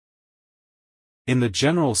In the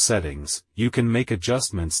general settings, you can make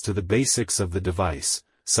adjustments to the basics of the device,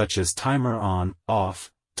 such as timer on,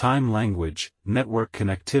 off, time language, network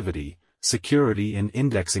connectivity, security and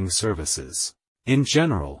indexing services. In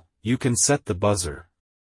general, you can set the buzzer,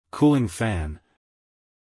 cooling fan,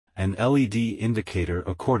 and LED indicator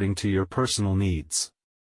according to your personal needs.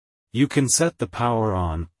 You can set the power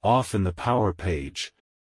on, off in the power page,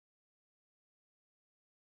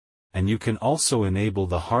 and you can also enable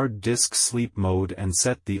the hard disk sleep mode and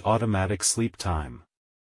set the automatic sleep time.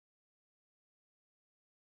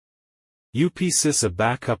 UPS is a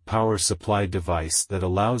backup power supply device that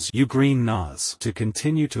allows UGREEN NAS to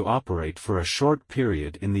continue to operate for a short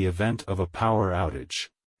period in the event of a power outage.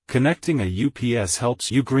 Connecting a UPS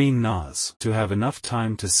helps UGREEN NAS to have enough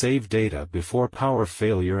time to save data before power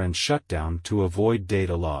failure and shutdown to avoid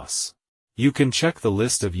data loss. You can check the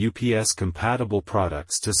list of UPS-compatible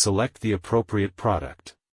products to select the appropriate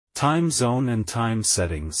product. Time zone and time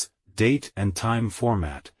settings, date and time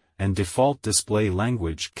format, and default display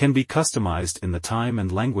language can be customized in the Time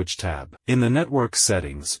and Language tab. In the network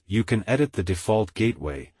settings, you can edit the default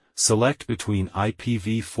gateway, select between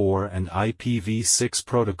IPv4 and IPv6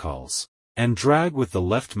 protocols, and drag with the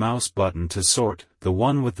left mouse button to sort. The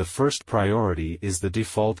one with the first priority is the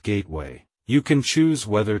default gateway. You can choose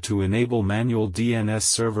whether to enable manual DNS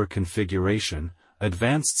server configuration,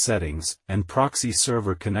 advanced settings, and proxy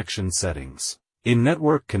server connection settings. In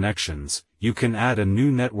network connections, you can add a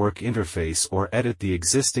new network interface or edit the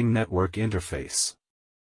existing network interface.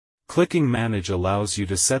 Clicking Manage allows you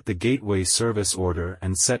to set the gateway service order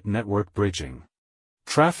and set network bridging.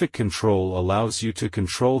 Traffic Control allows you to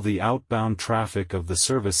control the outbound traffic of the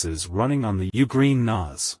services running on the UGREEN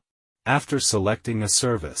NAS. After selecting a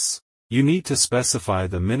service, you need to specify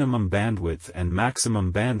the minimum bandwidth and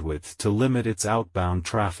maximum bandwidth to limit its outbound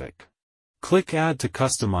traffic. Click Add to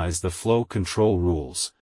customize the flow control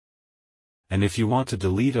rules. And if you want to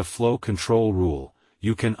delete a flow control rule,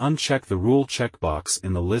 you can uncheck the rule checkbox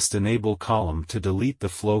in the List Enable column to delete the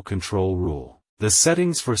flow control rule. The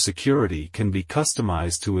settings for security can be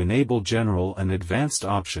customized to enable general and advanced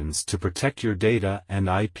options to protect your data and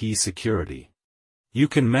IP security. You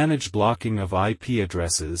can manage blocking of IP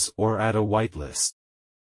addresses or add a whitelist.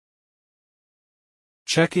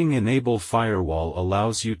 Checking Enable Firewall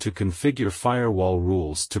allows you to configure firewall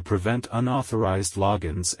rules to prevent unauthorized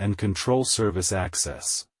logins and control service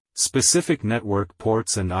access. Specific network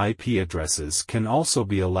ports and IP addresses can also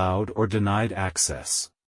be allowed or denied access.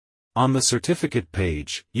 On the certificate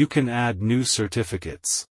page, you can add new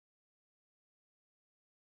certificates,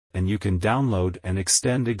 and you can download and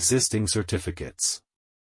extend existing certificates.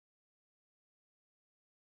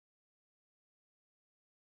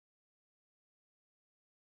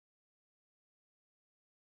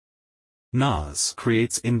 NAS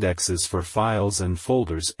creates indexes for files and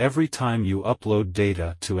folders every time you upload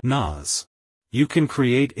data to a NAS. You can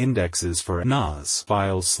create indexes for NAS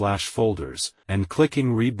files/folders, and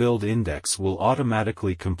clicking Rebuild Index will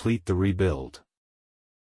automatically complete the rebuild.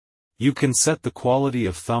 You can set the quality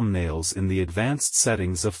of thumbnails in the advanced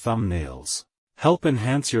settings of thumbnails. Help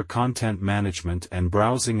enhance your content management and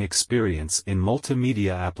browsing experience in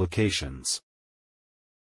multimedia applications.